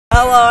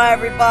Hello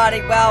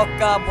everybody,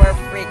 welcome, we're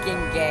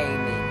freaking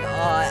gaming.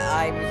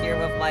 I'm here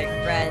with my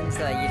friends,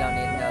 you don't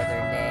need to know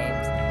their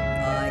names,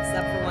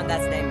 except for one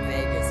that's named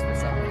Vegas for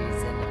some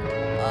reason.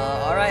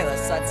 Alright,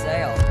 let's set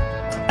sail.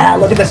 Ah,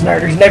 look at this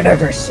nerd, he's named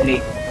after a city.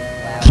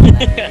 Wow,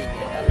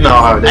 No,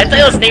 I thought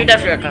it was named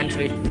after a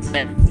country.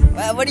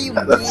 Well, what do you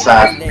mean That's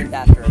sad. named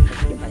after a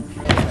freaking country?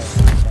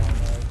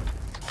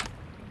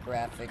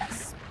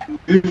 Graphics.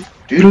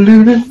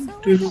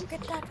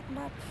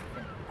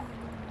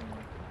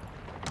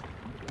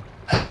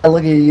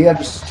 Look at you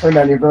have to turn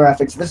down your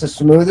graphics. This is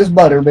smooth as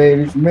butter,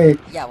 baby, for me.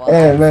 Yeah, well,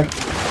 yeah, man.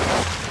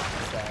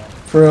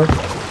 True.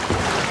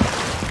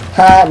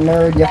 Ha,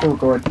 nerd, you have to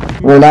record.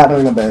 We're not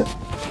doing a bit.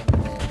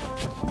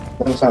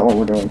 That's not what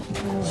we're doing.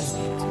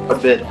 A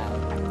bit.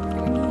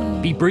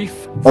 Be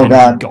brief. Oh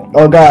god. Go.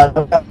 Oh god.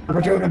 Oh god.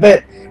 We're doing a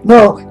bit.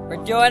 No. We're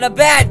doing a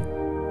bit!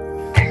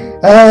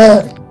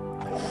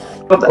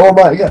 Oh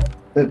my god.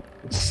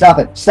 Stop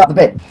it. Stop the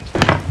bit.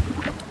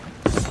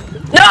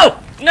 No!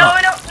 No,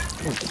 I don't.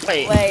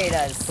 Wait. Wait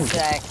a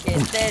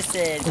second, this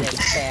isn't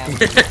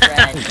family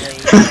friendly.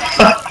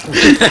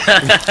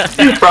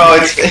 Bro,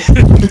 it's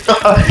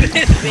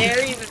It's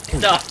very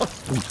dumb.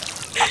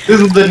 This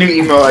is the new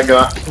email I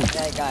got.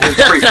 Okay, guys, It's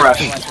pretty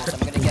fresh. I'm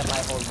gonna get my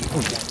whole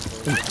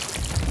YouTube.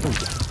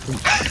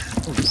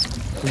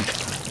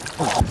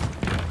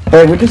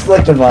 Hey, we just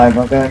like the vibe,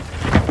 okay?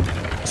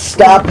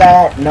 Stop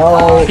that! No,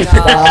 Oh, no,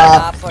 stop! we're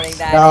not putting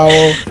that No,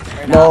 in.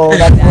 We're no, not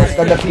that's putting worse that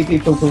than the in. pee pee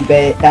poo poo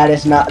bit. That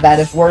is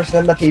worse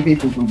than the pee pee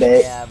poo poo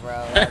bit. Yeah,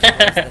 bro, that's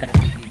worse than the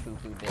pee poo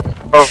poo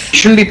bit. Bro, you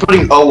shouldn't be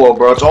putting oh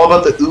bro. It's all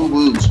about the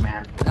ooh-woos,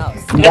 man. No,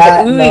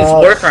 Yeah, the ooh is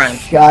war crime.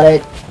 Got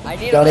it. I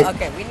need Got to, it.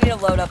 okay, we need to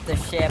load up the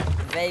ship.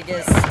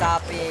 Vegas,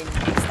 stop.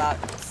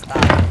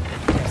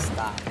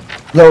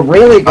 The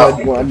really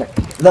good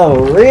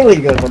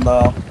one,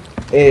 though,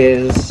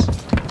 is...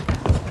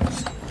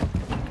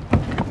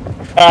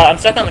 I'm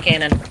stuck on the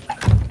cannon.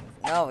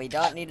 No, we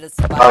don't need the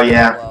spider. Oh,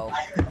 yeah.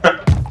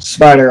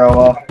 Spider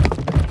OO. We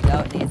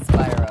don't need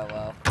spider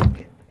OO.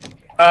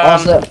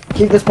 Also,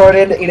 keep this part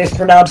in, it is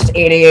pronounced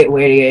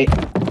 8888.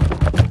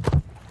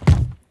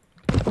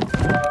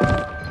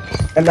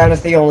 And that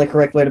is the only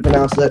correct way to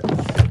pronounce it.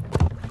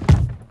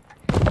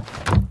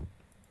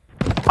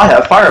 I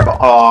have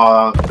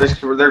fireball. There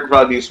could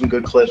probably be some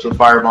good clips with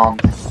firebomb.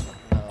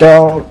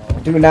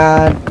 Do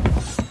not.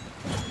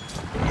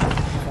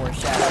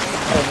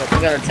 Foreshadowing. We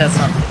gotta test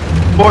something.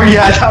 Or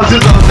yeah, that was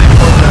just another thing.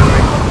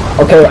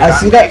 Okay, I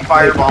see that.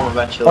 Firebomb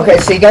eventually. Okay,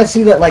 so you guys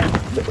see that, like,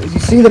 you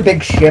see the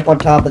big ship on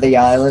top of the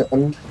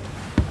island?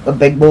 The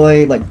big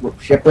boy, like,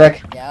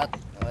 shipwreck? Yeah.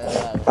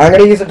 I'm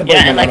gonna use it to break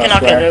Yeah, and my I nose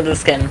cannot get rid square. of the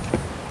skin.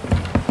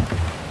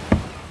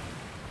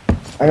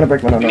 I'm gonna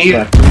break my We nose need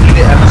square.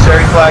 the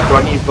emissary flag. Do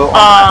I need to vote on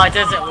Ah, that? it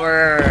doesn't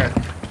work.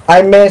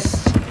 I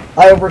missed.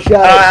 I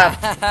overshot it.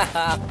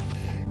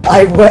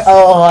 I'm at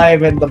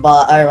the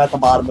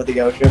bottom of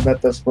the ocean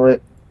at this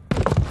point.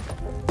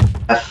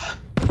 F.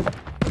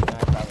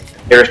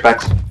 Pay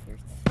respects.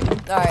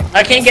 Alright.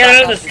 I can't get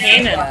out of this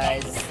cannon.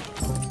 Guys.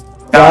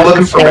 I'm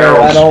looking for barrels.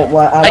 I don't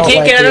I can't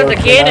like get out of the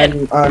ocean.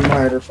 cannon. I'm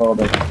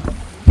hydrophobic.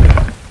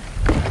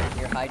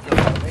 You're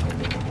hydrophobic?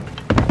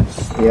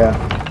 Yeah.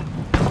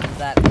 What does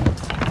that mean?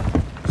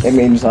 It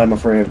means I'm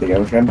afraid of the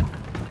ocean.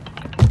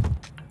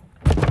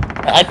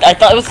 I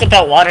thought it was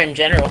about water in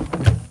general.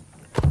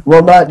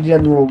 Well, not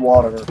general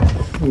water.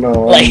 No.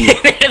 Like,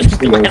 there's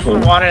the glass ocean.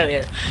 of water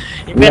there.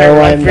 You better No,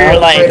 run I'm for your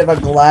not life. afraid of a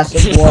glass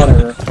of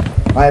water.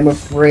 I'm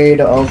afraid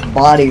of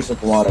bodies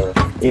of water.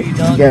 It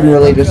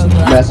generally just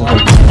messes with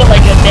me. But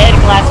like a dead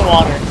glass of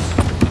water.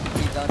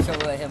 Dude, don't show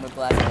him a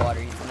glass of water,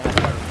 he's gonna have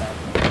a heart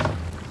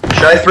attack.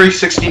 Should I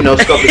 360 no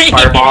scope this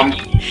firebomb?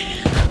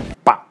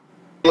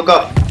 Look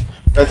up.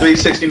 A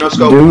 360 no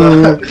scope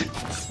the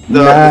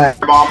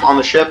firebomb on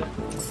the ship.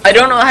 I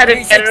don't know how to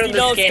get rid of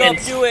this cannon.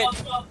 Do it!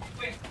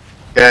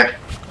 Okay.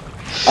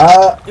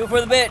 Do it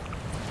for the bit!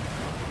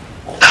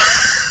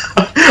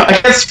 I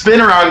can't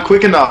spin around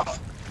quick enough.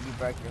 You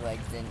broke your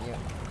legs, didn't you?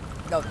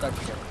 No, don't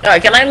you.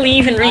 Alright, can I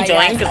leave and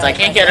rejoin? Because I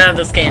can't get out of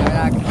this cannon.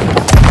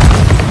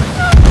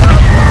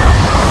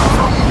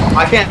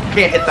 I can't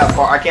hit that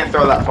far. I can't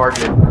throw that far,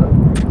 dude.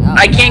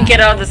 I can't get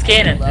out of this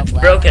cannon. It's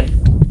broken.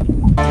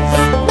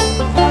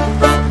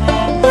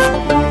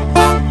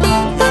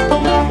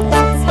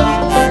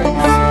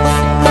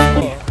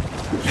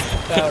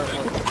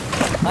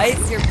 Why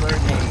is your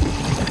bird name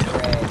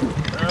Bread?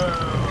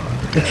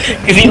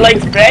 Because he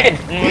likes bread.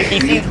 And when he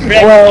sees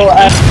bread, Well,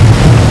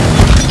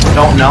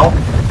 don't know.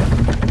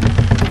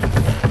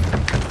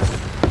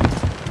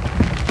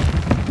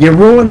 you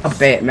ruined the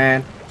bit,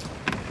 man.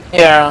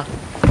 Yeah.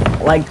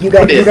 Like, you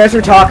guys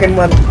were talking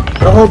when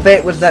the whole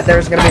bit was that there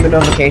was gonna be the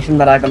notification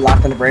that I've been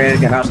locked in the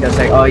bridge, and I was gonna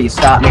say, oh, you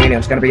stopped me, and it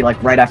was gonna be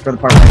like right after the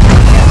part where you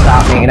can't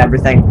stop me and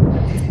everything.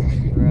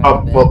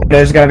 Oh, well. It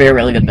was gonna be a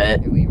really good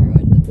bit. We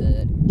ruined the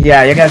bit.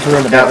 Yeah, you guys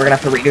ruined the bit. We're gonna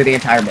have to redo the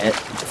entire bit.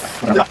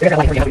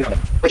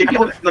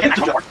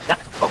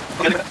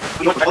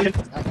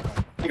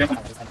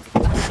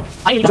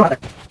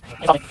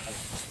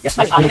 Yes,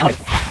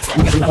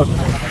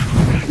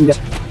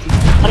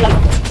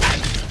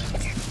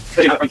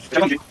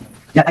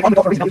 Yeah, I want to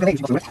go for a reason. Don't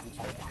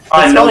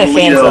do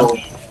things. No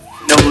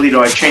Bolito.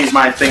 I changed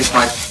my thing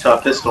to a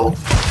pistol.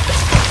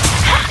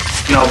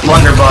 No,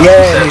 blunderbuss.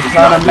 Yeah, he's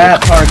on a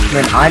map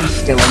parchment. I'm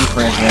still in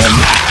prison.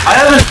 I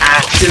have an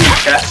action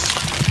chest.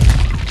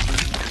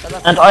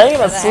 And I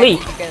am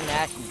asleep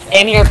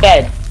in your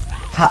bed.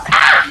 I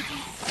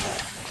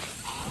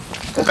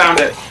found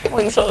it.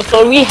 Wait, so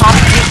we have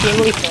to be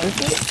family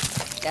friendly?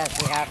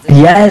 Yes, we have to.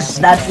 Yes,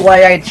 that's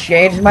why I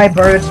changed my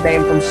bird's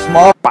name from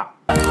Small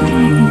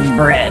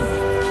Bread.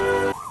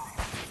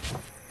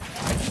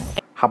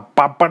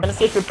 Let's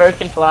see if your bird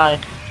can fly.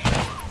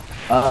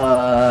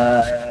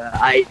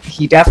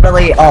 He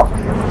definitely, oh.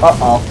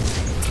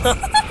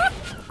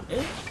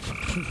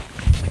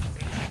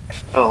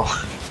 Oh,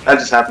 that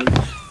just happened.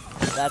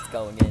 That's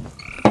going in.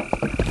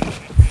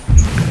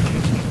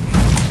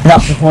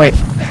 That's the point.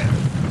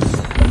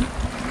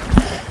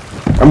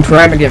 I'm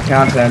trying to give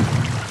content.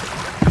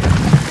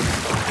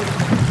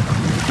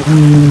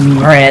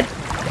 Bread.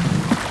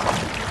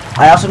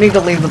 I also need to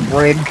leave the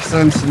bread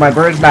since my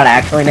bird's not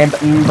actually named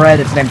Bread,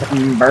 it's named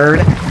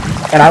Bird.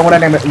 And I want to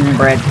name it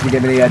Bread to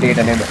give me the idea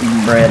to name it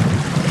Bread.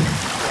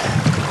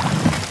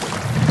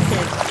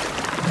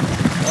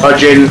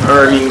 Jaden,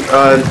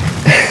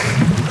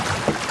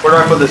 where do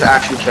I put this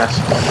action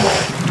chest?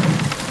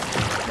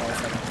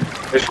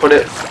 Just put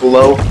it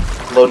below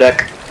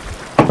deck.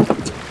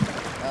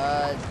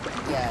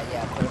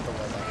 Yeah, put it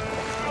below that.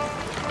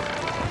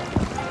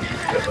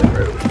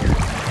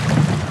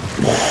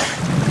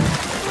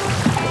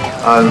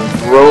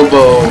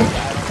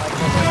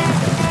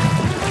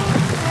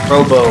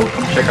 Robo,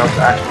 come check out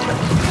the action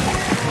chest.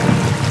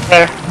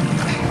 Where?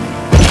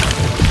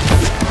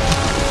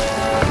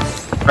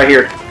 Right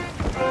here.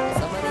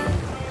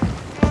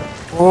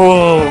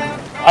 Whoa.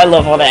 I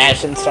love all the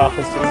action stuff.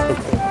 It's just so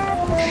cool.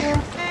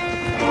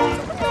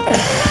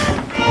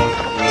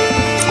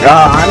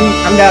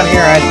 I'm down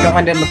here. I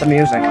joined in with the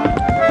music.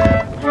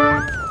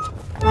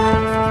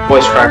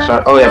 Voice cracks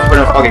out. Oh yeah, put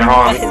it fucking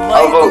wrong.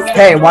 I'll vote.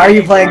 Hey, why are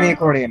you playing the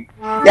accordion?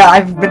 Yeah,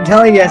 I've been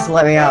telling you guys to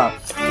let me out.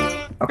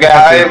 Okay,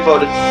 Yeah, I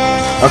voted.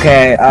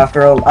 Okay, I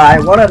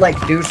want to like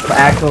do some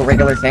actual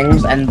regular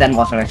things and then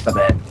watch the next bit.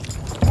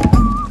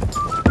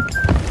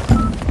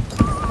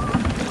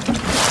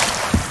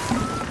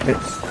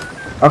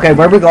 Okay,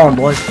 where are we going,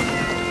 boys?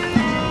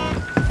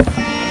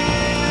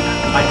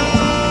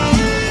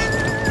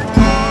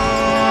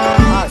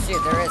 Oh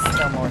shoot, there is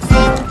still more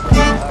stuff.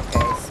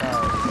 Okay,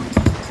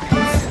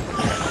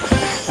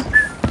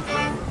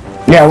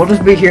 so. Yeah, we'll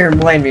just be here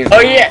and playing music. Oh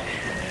yeah.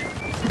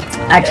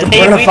 Actually,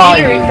 we're gonna follow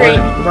you.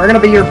 We're gonna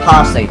be your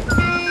posse.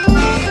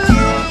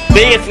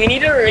 Vegas, we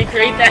need to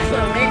recreate that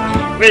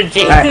moment where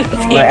Jason was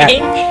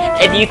singing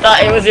and you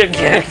thought it was your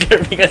character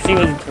because he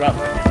was drunk.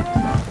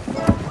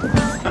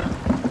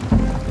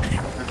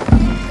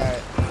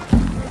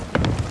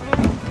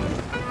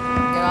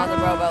 Get on the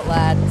rowboat,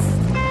 lads.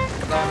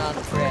 We're going on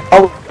the trip.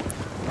 Oh,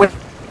 we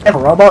have a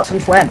robot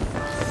since when?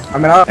 I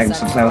mean, I think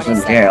since I was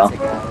in jail.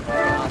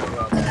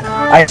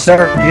 I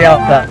served jail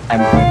that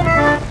time.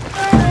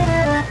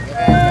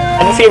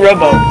 I don't see a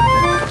rowboat.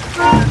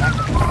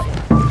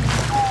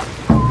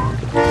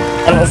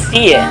 I don't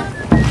see it.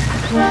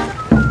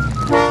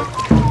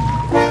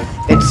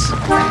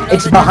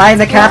 It's behind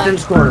the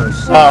captain's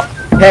quarters. Oh.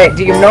 Hey,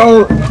 do you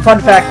know, fun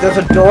fact, there's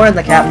a door in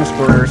the captain's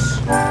quarters.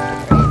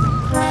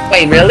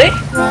 Wait, really?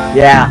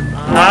 Yeah.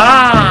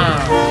 Ah.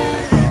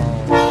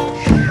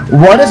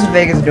 What is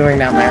Vegas doing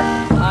down there?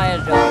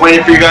 I'm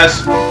waiting for you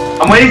guys.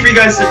 I'm waiting for you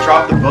guys to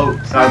drop the boat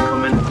so I can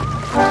come in.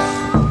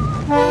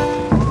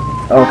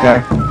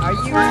 Okay. Are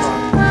you drunk?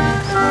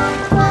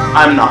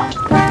 I'm not.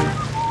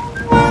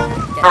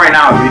 Not right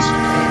now, at least.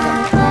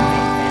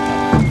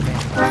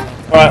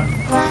 What?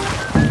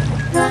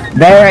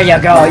 There you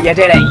go, you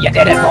did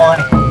it, boy.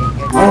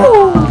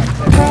 Ooh.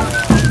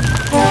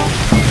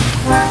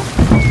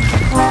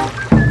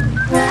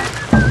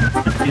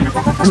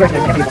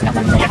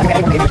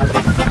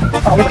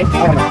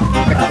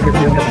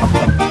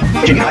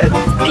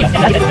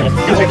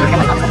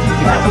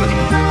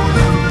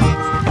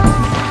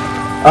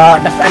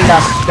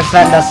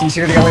 Defend us, since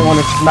you're the only one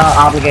that's not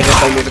obligated to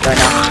play music right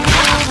now.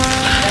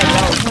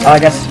 I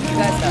guess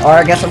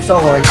I'm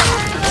soloing.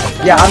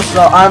 Yeah,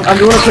 I'm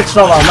doing a quick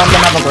solo, I'm not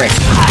gonna have a break.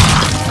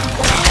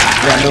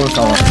 Yeah, I'm doing a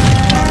solo.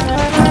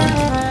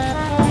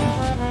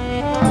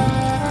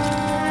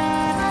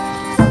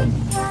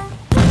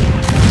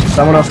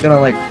 Someone else gonna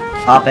like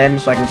hop in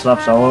so I can stop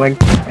soloing?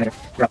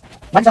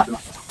 Mine's up.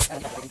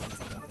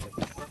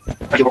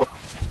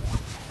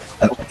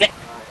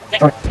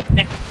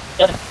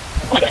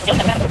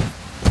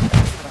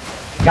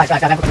 Guys, I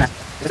have a mess.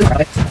 This is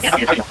perfect.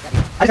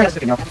 I just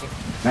got a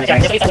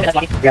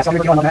yeah,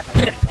 somebody on that.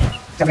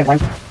 Somebody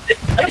blind.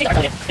 I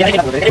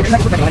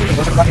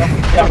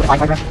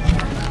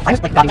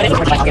just like got these.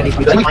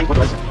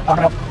 Oh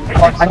no.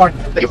 I'm hard.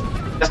 Thank you.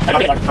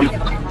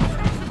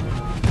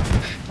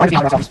 I'm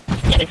behind ourselves.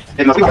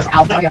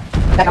 Ow, no, yeah.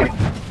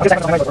 Okay,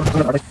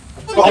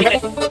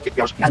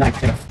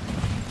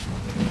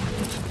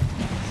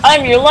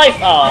 I'm your life.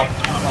 Oh.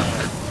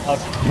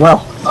 Okay.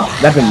 Well,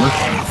 that didn't work.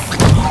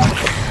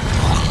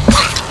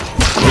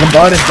 The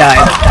bonus died.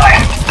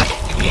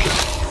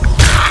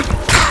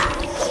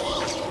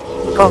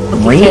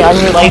 Okay, I'm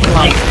your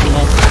lifeline.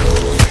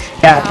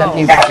 Yeah, that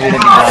means that you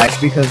die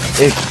because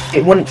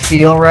it wouldn't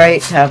feel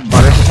right to have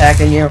butters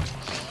attacking you.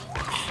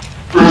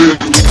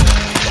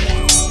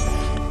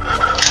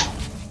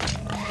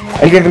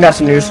 I even got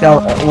some new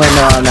skeleton. No,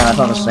 it's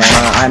not the same.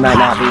 I might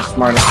not be the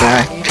smartest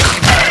guy.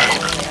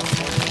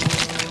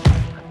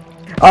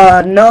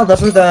 No,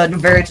 those are the new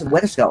variants of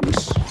wither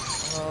skeletons.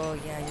 Oh,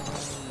 yeah, you're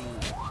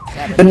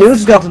right. The new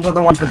skeletons are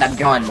the ones with that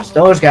guns.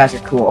 Those guys are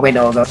cool. Oh, wait,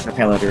 no, those are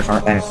pillagers,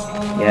 aren't they?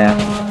 Yeah.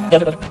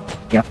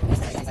 Yeah.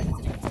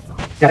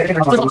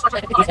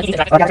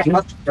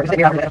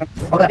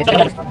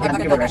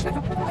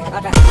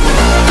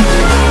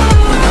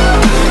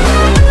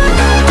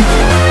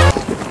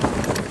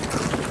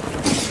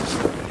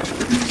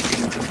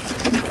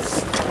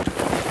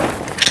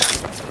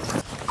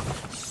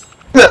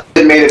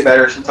 It made it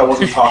better since I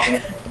wasn't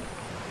talking.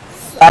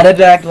 I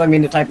didn't actually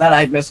mean to type that.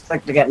 I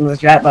misclicked to get in the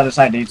chat, but I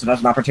decided to use it as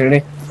an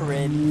opportunity.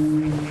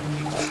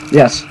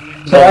 Yes.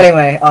 So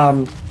anyway,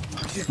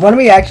 when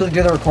we actually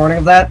do the recording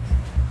of that,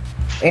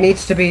 it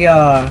needs to be,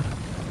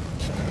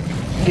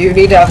 you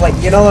need to have, like,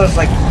 you know those,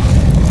 like,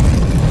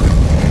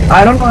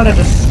 I don't know how to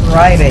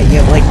describe it,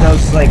 you know, like,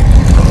 those, like,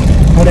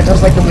 when it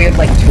does, like, the weird,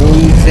 like,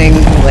 tune thing,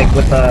 like,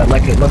 with the,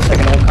 like, it looks like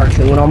an old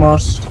cartoon,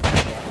 almost,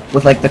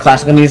 with, like, the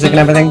classical music and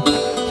everything.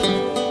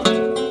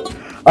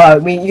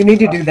 You need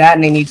to do that,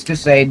 and it needs to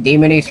say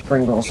Demony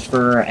Sprinkles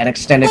for an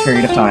extended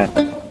period of time.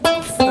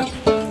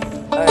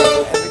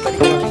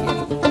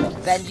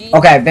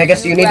 Okay,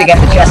 Vegas, you need to get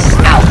the chests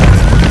out.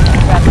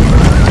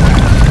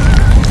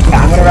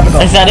 Yeah, I'm gonna grab the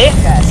gold. Is that it?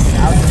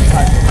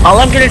 All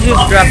I'm gonna do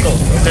is drop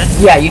gold, okay?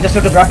 Yeah, you just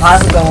have to drop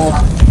piles of gold.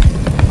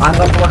 I'm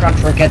going to work on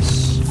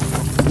trinkets.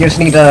 You just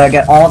need to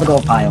get all the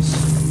gold piles.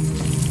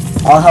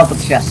 I'll help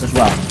with chests as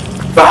well.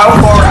 But how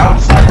far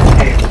outside the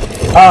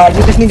cave?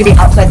 You just need to be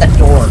outside the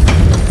door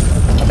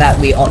that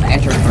we all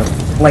entered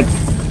through. Like,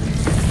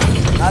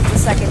 Not the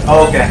second.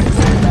 Oh, okay.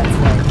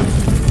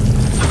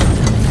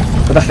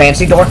 with a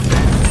fancy door.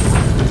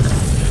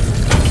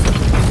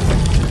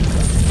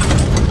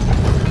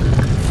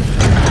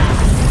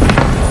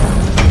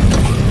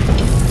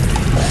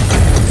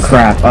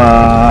 Crap,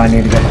 I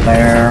need to get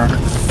there.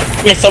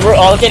 Yeah, so we're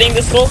all getting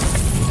this gold?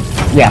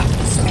 Yeah.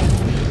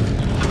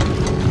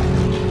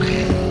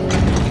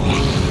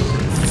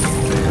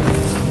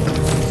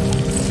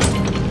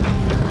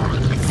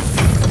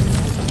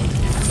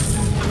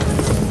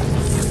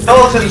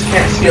 Skeletons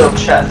can't steal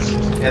chests,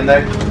 can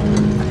they?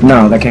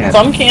 No, they can't.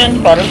 Some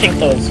can, but I don't think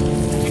those.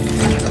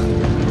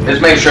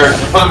 Just make sure,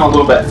 put them a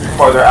little bit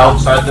farther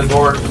outside the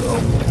door.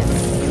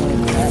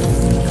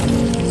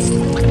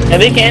 Yeah,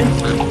 they can.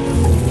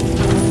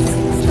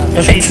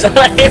 Okay, so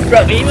I hit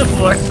from me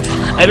before.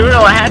 I don't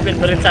know what happened,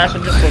 but it's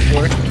happened just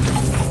before.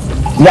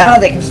 Yeah,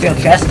 they can steal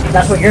chests.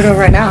 That's what you're doing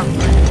right now.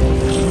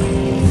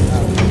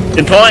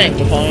 Good point,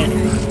 good point.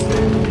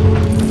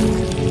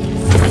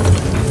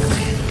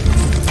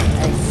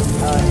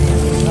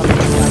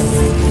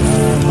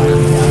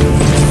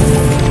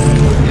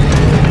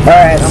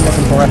 Alright, I'm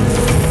looking for it.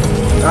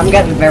 I'm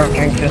getting very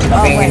anxious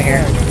about being in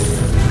here.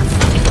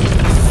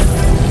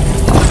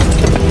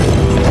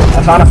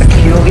 I found a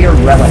peculiar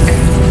relic.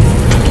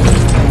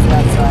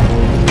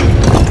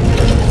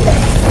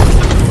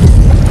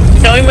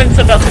 Tell me when it's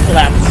about to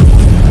collapse.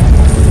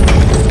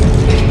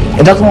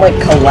 It doesn't, like,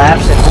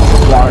 collapse, it fills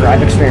with water.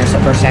 I've experienced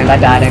it firsthand. I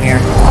died in here.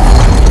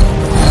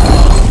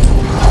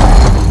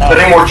 But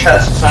any more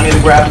chests I need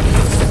to grab?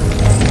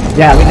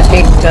 Yeah, we just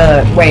need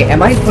to... Wait,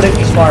 am I putting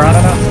these far out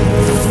enough?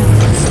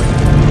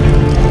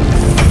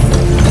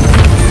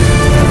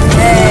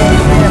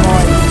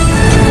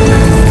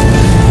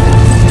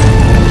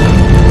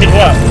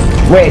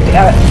 Wait,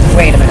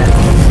 wait a minute.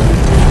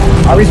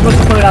 Are we supposed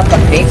to put it out the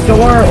big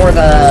door or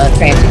the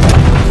fancy door?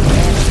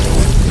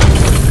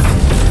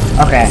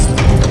 Okay.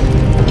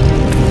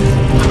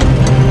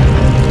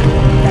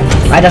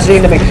 I just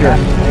need to make sure.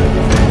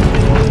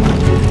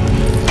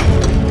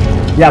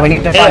 Yeah, we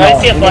need to find all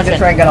of it. We need to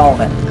try and get all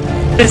of it.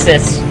 What is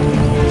this?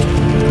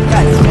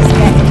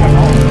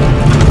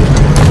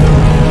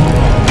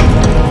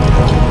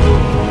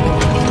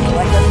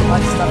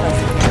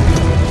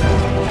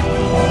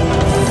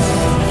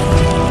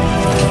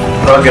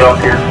 How do I get up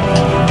here?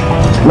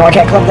 No, I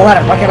can't climb the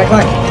ladder. Why can't I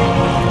climb?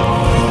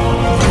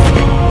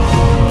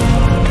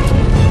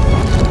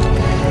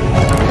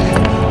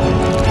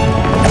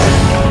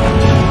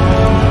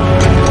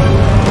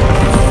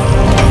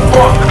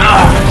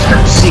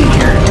 See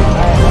here.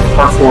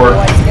 Parkour.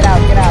 Get out,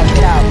 get out,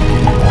 get out.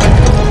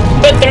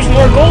 But there's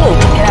more gold.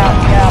 Get out,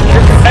 get out.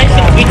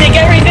 Perfection. We take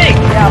everything.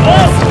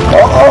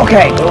 Oh,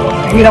 okay.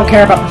 We don't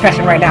care about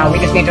profession right now. We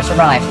just need to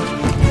survive.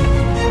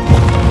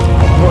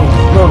 Move,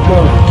 move,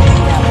 move.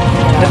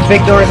 This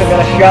big door isn't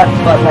gonna shut,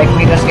 but like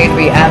we just need to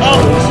be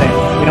absolutely safe.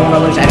 We don't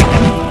want to lose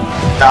anything.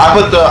 Now,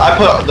 I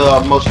put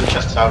the most of the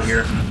chests out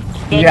here.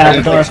 Yeah,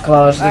 the door's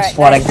closed. It's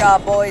flooding. Nice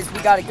job, boys. We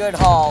got a good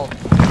haul.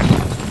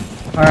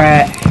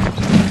 Alright.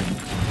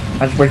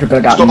 I just wish we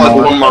could've gotten Still like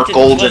more. one more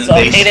golden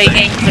base. Payday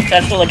game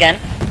successful again?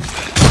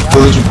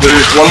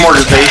 There's one more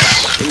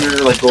base in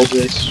your like gold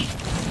base.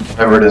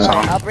 Whatever it is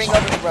on. I'll bring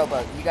over the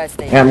rowboat. You guys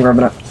stay. Yeah, I'm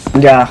grabbing it.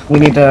 Yeah, we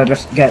need to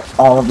just get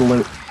all of the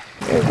loot.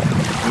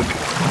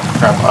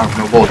 Crap, I have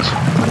no bullets.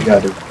 What do you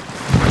gotta do?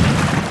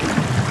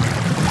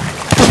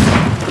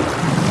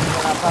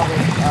 I'll probably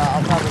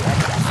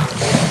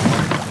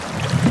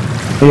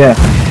Yeah.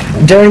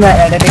 During that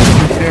editing,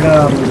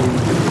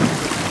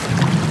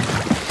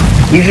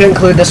 you should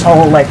include this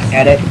whole like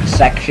edit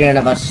section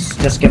of us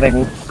just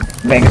giving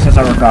Vegas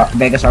our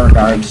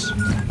regards.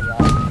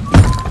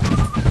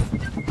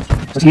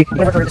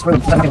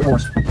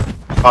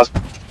 Pause.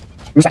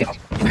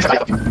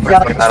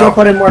 Yeah, still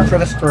put in work for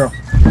this crew.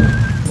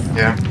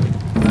 Yeah.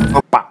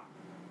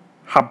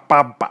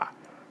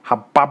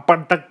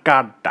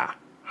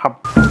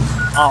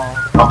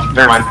 Oh. Oh,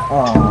 never mind.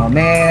 Oh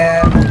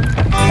man.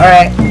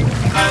 Alright.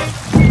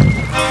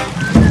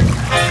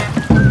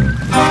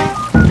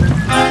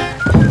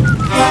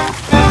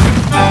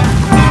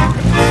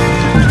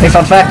 Hey,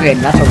 fun fact,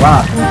 Aiden, that's a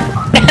rock. You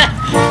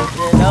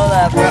know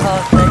that, bro.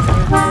 Thanks for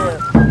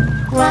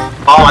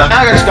Oh, I think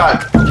I just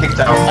got kicked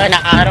out. No,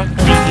 I don't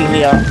believe you,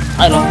 Leo.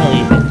 I don't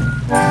believe it.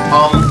 I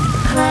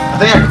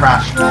think I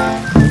crashed.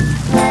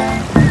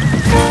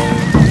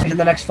 In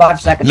the next 5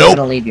 seconds, I'm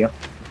gonna leave you.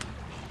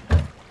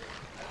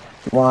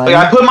 One. Like,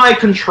 I put my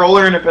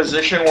controller in a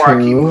position where I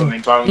keep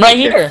moving. So Right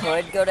here.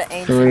 Could go to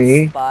Ancient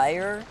 3,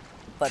 Spire,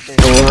 but there's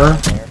no 4.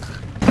 there.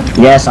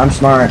 Yes, I'm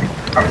smart.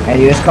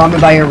 And you just call me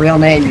by your real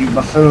name, you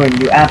buffoon,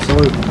 you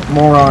absolute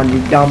moron,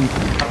 you dumb,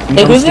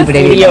 Hey, who's this stupid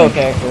Leo idiot.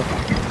 character?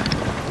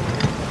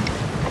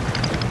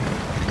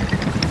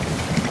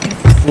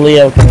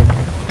 Leo character.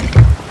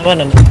 I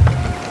wanna know.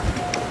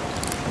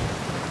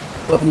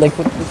 What, like,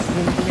 what?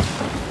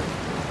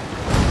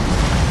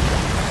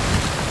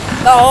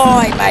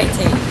 Ahoy,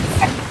 matey!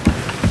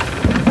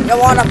 You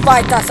wanna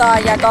fight us or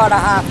you gonna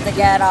have to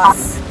get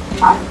us?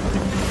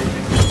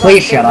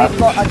 Please shut up. We've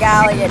got a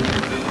galleon.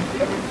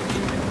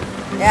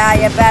 Yeah,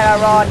 you better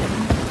run.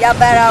 You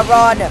better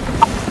run.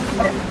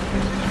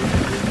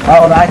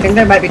 Oh, I think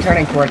they might be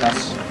turning towards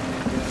us.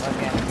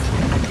 Okay.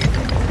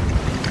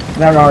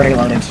 They're already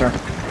loaded, sir.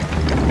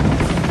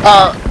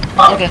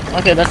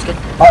 Okay, that's good.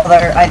 Oh,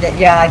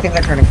 yeah, I think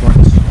they're turning towards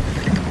us.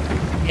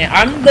 Yeah,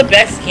 I'm the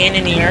best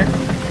cannoneer.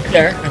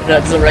 There, if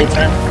that's the right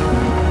term.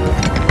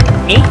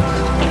 Me?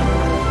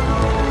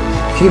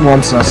 He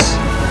wants us.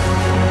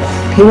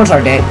 He wants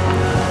our date.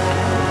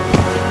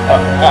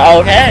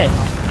 Okay.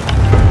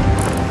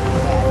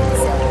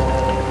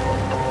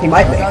 He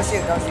might be. Don't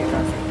shoot, don't shoot,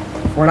 don't shoot.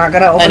 We're not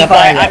gonna open And if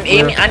fire. I'm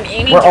aiming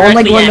We're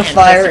only directly going to at him,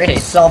 fire just in in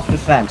case.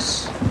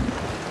 self-defense.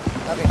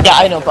 Okay. Yeah,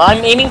 I know, but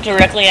I'm aiming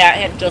directly at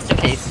him just in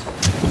case.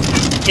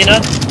 You know?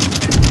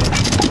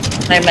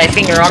 I have my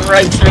finger on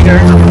right trigger,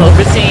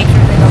 overseeing.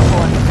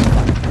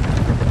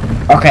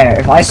 Okay,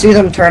 if I see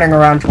them turning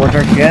around towards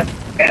our ship,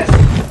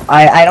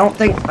 I don't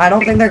think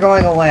they're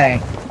going away.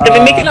 Can we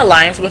make an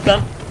alliance with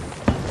them?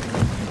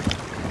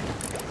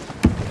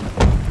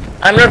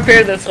 I'm gonna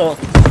repair this hole.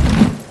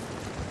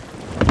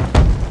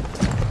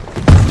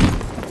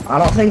 I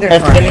don't think they're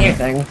Let's trying get in here.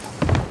 anything.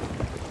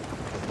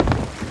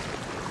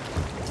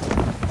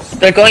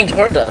 They're going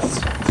towards us.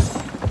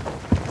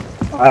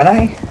 Are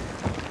they?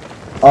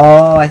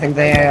 Oh, I think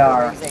they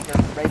are. Raise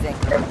anchor, raise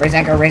anchor. Raise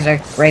anchor, raise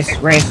anchor,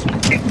 raise.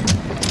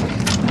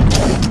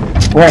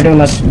 We're doing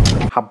this. And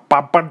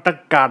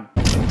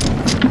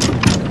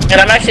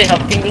I'm actually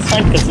helping this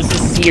time because this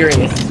is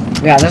serious.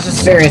 Yeah, this is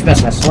serious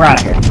business. We're out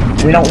of here.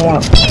 We don't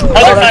want. Oh,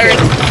 they're firing.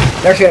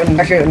 They're shooting.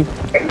 They're shooting.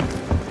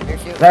 You're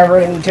shooting. They're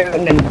rooting,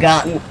 tooting, and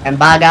gotten, and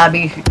by God,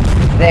 be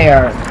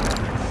there.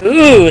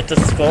 Ooh, it's a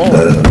skull.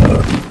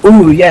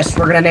 Ooh, yes,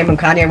 we're gonna name him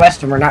Kanye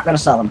West, and we're not gonna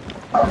sell him.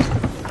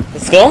 The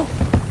skull?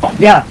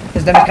 Yeah,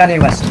 his name is Kanye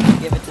West.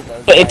 Give it to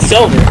those. But it's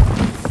silver.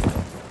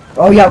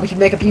 Oh yeah, we can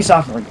make a peace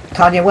offering.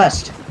 Kanye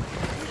West.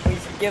 We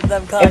should give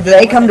them If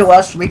they come to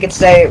us, we could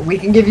say, we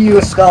can give you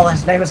a skull,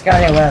 his name is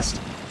Kanye West.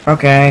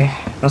 Okay,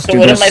 let's So do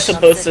what this. am I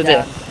supposed to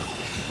do?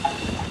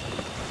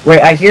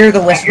 Wait, I hear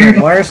the whisper.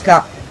 Where's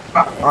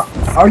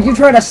are you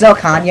trying to sell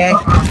Kanye?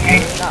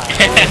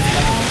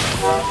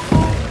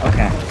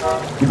 Okay.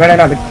 You better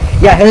not be.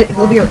 Yeah,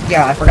 he'll be.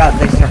 Yeah, I forgot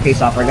this is our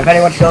peace offering. If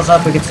anyone shows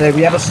up, we could say,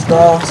 we have a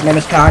skull, his name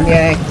is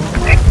Kanye.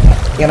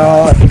 You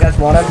know, if you guys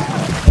want him.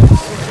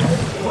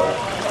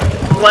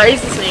 Why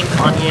is his name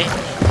Kanye?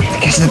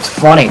 Because it's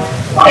funny.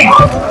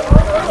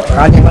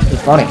 Kanye must be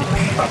funny.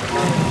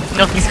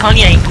 No, he's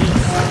Kanye.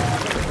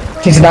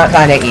 He's not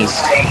Kanye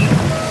East.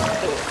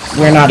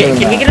 We're not doing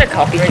Can we that. get a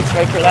copyright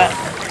strike for that?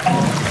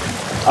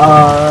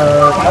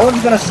 No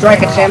one's gonna strike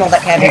a channel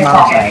that can't be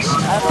monetized.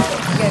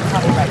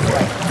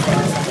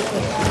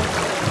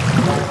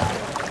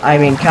 I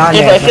mean, Kanye.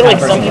 Yeah, but I is feel the like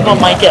some person people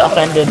who- might get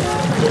offended.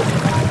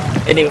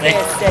 Anyway.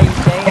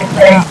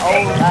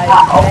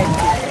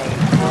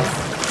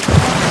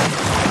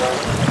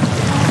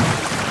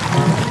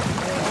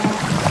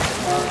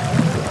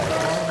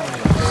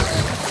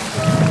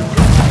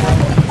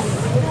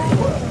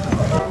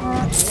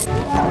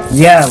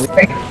 Yeah,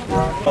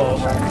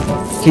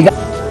 he got.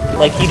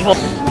 Like he'd hold.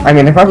 I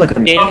mean, they probably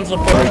couldn't. Didn't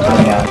support.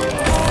 Yeah.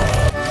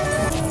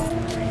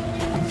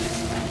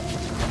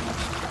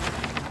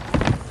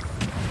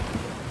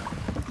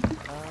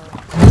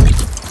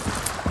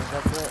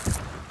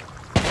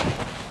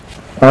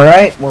 All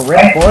right, we're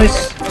ready,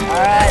 boys.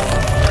 Alright.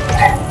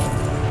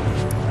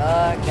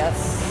 Guess.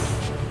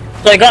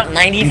 So I got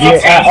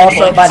 96.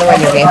 Also, by the way,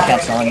 your game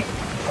chat's on.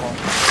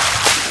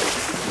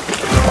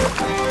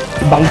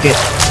 Bunk it.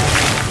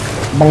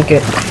 Bunk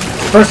it.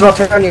 First of all,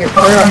 turn off your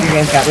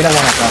game chat. We don't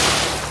want that.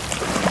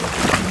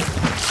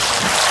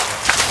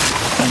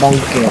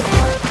 Bunk it.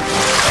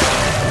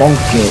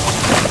 Bunk it.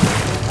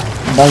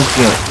 Bunk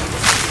it.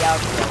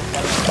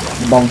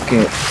 Bunk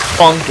it.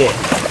 Bunk it.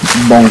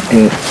 Bunk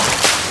it.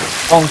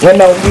 Wait,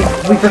 no,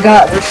 we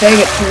forgot. We're saying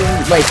it too,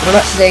 like, we're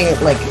not saying it,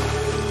 like,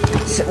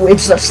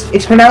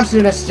 it's pronounced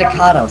in a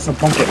staccato, so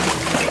bunk it.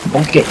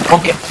 Bunk it.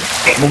 Bunk it.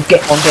 Bunk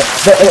it. Bunk it.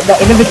 The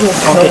individual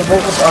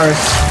syllables are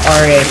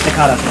a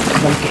staccato.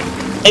 Bunk it.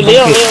 Hey,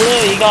 Leo,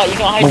 you got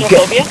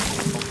hydrophobia?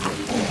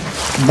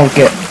 Bunk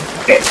it.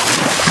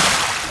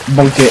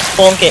 Bunk it.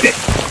 Bunk it.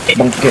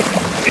 Bunk it. Bunk it.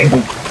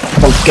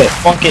 Bunk it.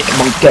 Bunk it.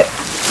 Bunk it.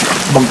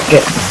 Bunk it.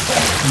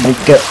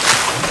 Bunk it.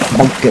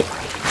 Bunk it.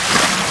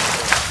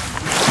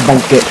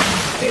 Bunk it.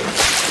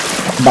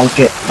 Bunk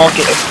it. Bunk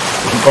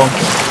it.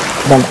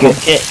 Bunk it. Bunk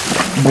it.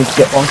 Bunk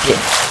it.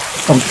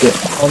 Bunk it.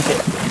 Bunk it.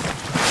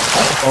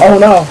 Oh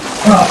no!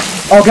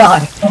 Oh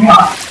god!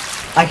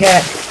 I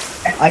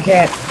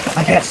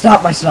can't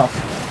stop myself.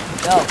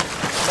 No,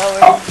 we're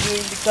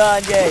doing the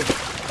Kanye.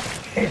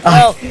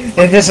 No.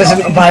 This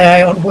isn't by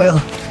my own will.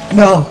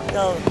 No.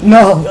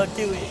 No. Don't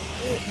do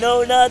it.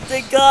 No, not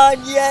the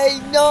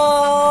Kanye.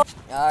 No.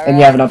 Alright. And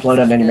you haven't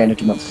uploaded any man in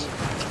 2 months.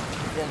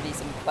 There's gonna be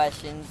some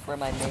questions for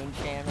my main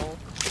channel.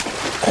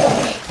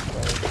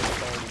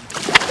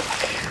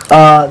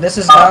 This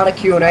is not a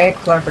Q&A,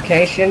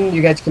 clarification.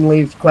 You guys can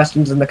leave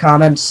questions in the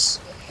comments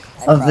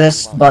of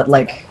this, but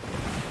like,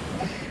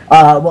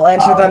 we'll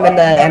answer them in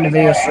the end of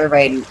video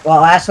survey. Well,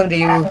 I'll ask them to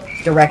you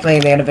directly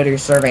in the end of video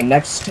survey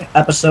next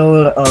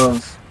episode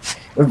of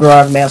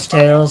Grogg Mails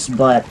Tales,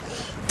 but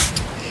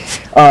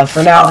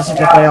for now, this is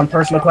just my own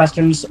personal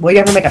questions. Will you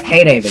ever make a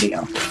payday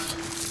video?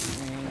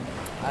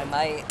 I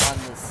might on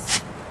this.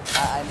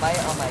 I might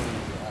on my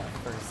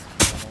first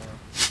channel.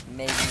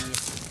 Maybe,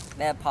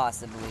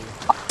 possibly.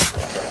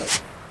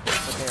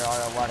 But there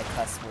are a lot of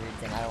cuss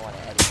words, and I don't want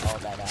to edit all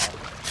that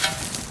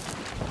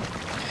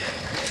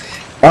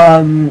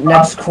out.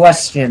 Next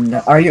question.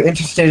 Are you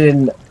interested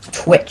in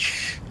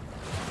Twitch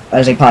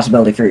as a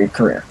possibility for your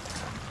career?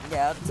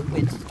 Yeah,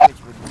 Twitch would be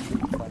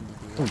really fun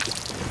to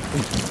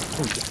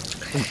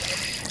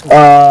do.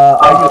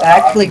 Are you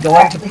actually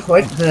going to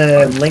put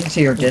the link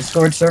to your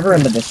Discord server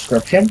in the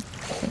description?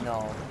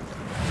 No.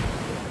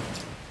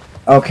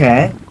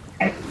 Okay.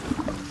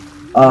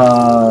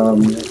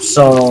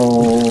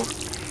 So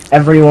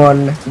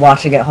everyone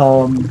watching at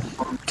home,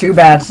 too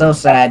bad, so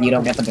sad, you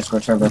don't get the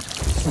Discord server.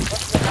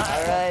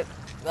 Alright,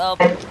 well,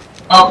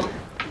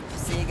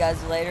 see you guys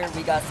later.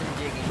 We got some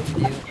jigging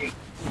to do.